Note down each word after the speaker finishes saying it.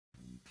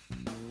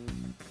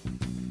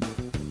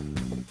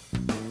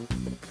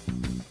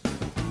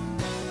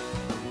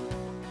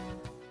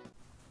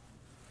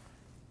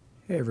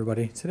Hey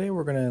everybody, today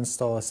we're going to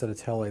install a set of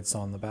taillights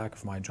on the back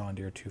of my John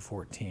Deere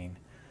 214.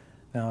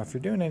 Now if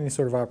you're doing any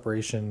sort of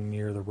operation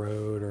near the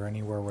road or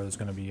anywhere where there's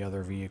going to be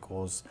other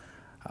vehicles,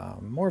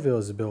 more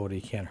visibility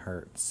can't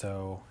hurt.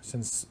 So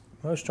since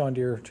most John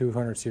Deere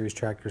 200 series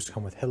tractors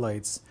come with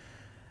headlights,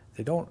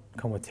 they don't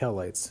come with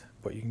taillights,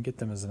 but you can get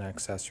them as an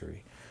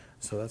accessory.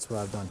 So that's what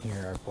I've done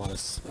here. I've bought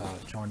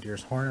a John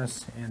Deere's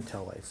harness and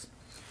taillights.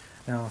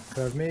 Now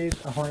could I have made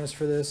a harness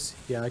for this?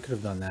 Yeah, I could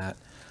have done that.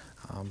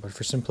 But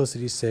for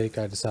simplicity's sake,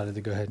 I decided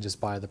to go ahead and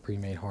just buy the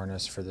pre-made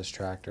harness for this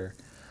tractor.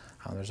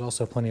 There's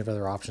also plenty of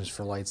other options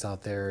for lights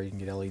out there. You can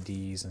get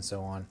LEDs and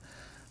so on.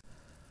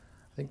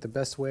 I think the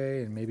best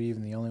way, and maybe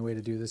even the only way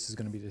to do this, is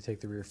going to be to take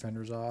the rear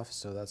fenders off,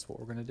 so that's what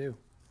we're going to do.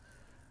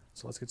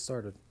 So let's get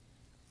started.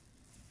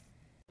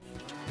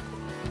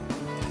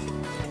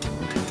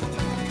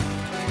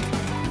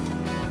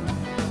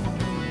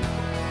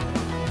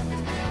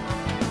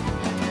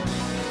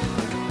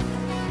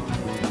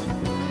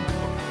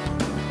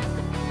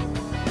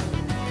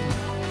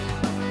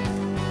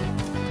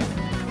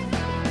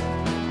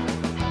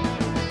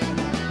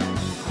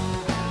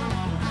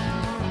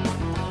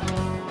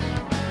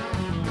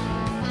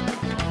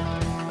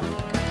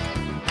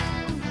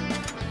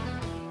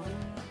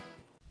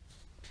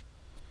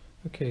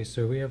 Okay,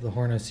 so we have the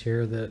harness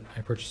here that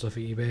I purchased off of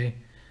eBay.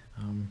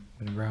 I'm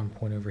going to ground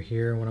point over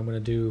here. What I'm going to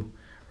do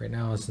right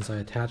now is, since I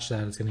attached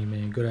that, it's going to give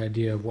me a good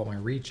idea of what my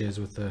reach is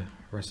with the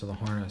rest of the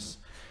harness.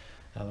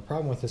 Now the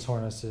problem with this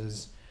harness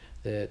is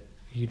that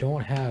you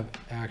don't have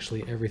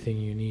actually everything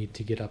you need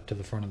to get up to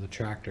the front of the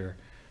tractor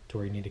to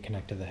where you need to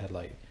connect to the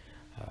headlight.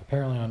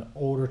 Apparently on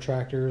older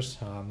tractors,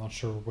 I'm not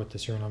sure what the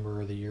serial number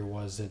or the year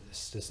was that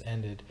this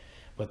ended,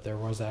 but there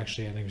was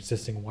actually an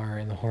existing wire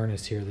in the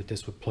harness here that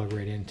this would plug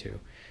right into.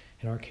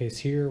 In our case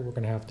here, we're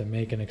going to have to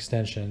make an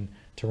extension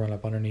to run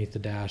up underneath the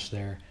dash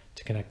there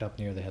to connect up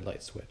near the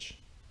headlight switch.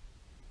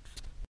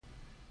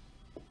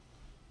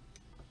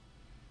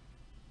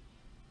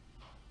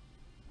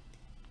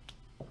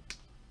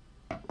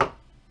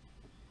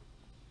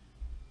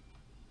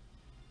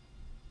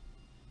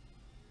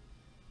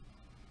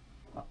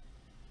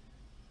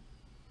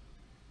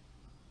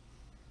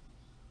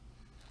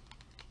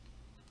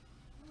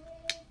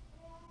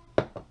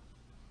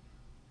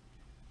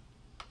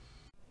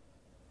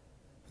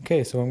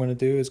 Okay, so what I'm going to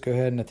do is go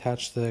ahead and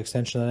attach the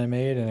extension that I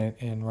made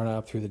and run it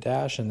up through the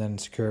dash, and then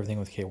secure everything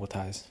with cable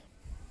ties.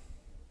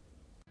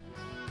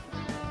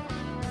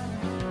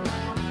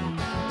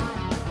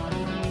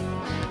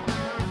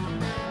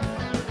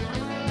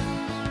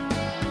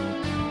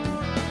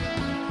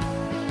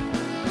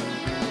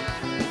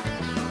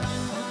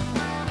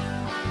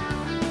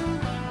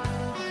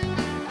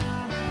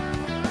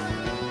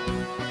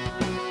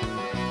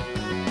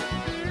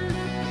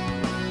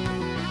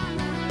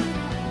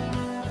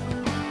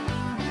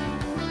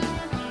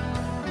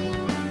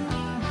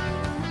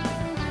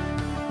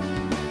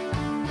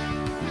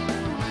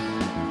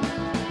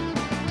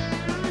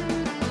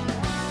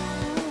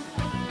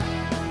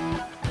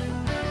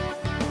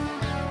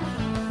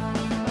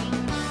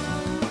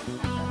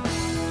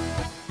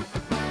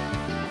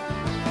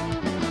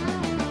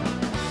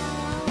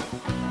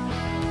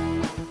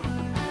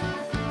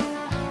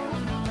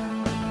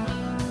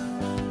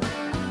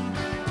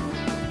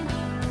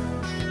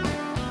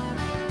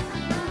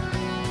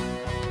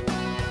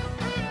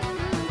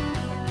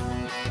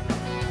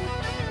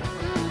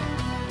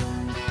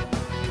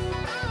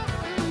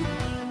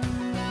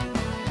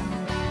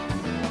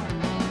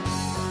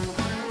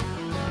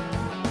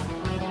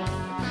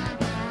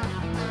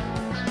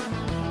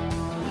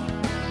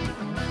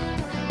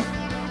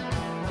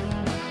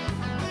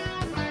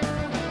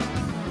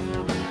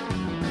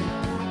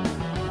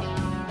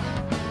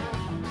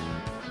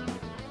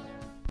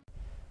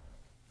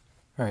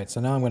 Alright,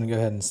 so now I'm going to go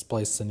ahead and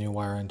splice the new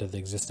wire into the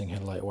existing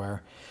headlight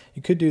wire.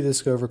 You could do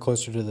this over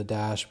closer to the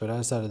dash, but I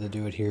decided to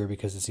do it here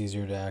because it's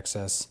easier to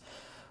access.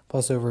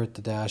 Plus over at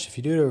the dash, if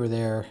you do it over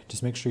there,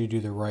 just make sure you do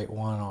the right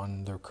one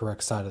on the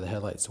correct side of the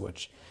headlight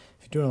switch.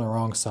 If you do it on the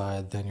wrong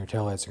side, then your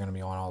taillights are going to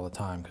be on all the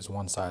time because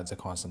one side's a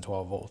constant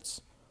 12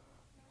 volts.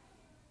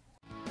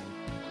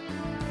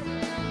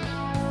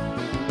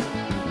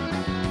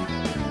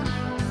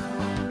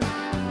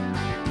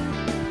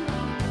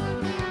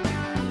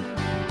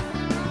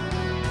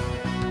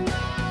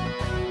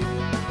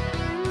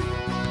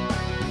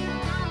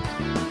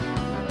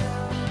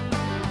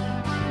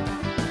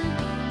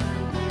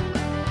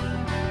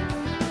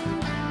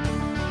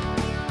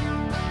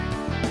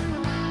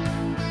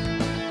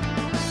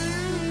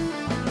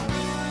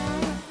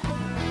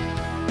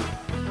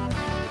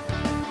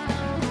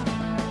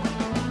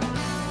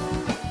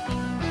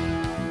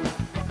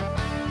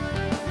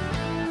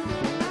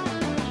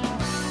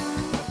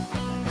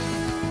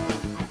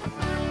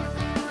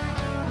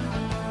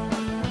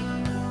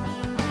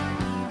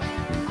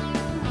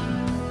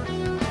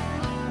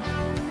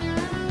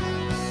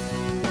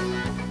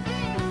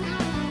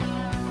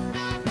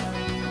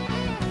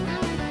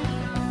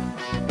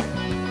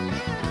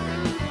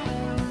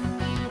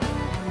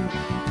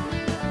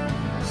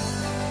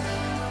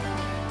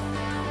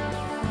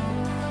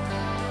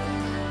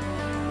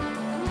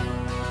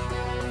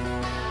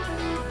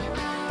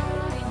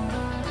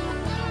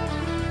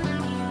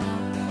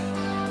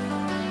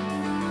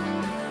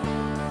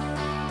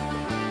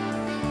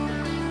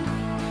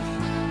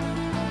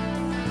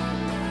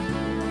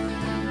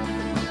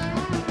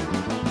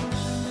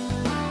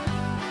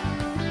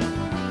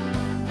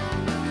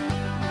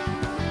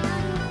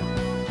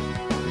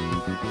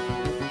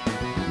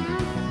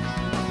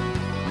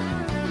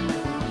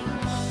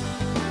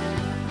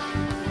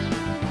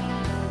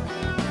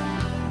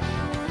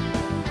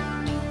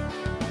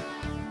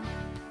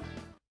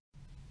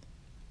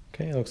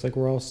 Okay, looks like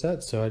we're all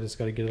set, so I just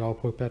got to get it all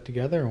put back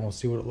together and we'll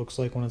see what it looks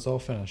like when it's all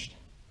finished.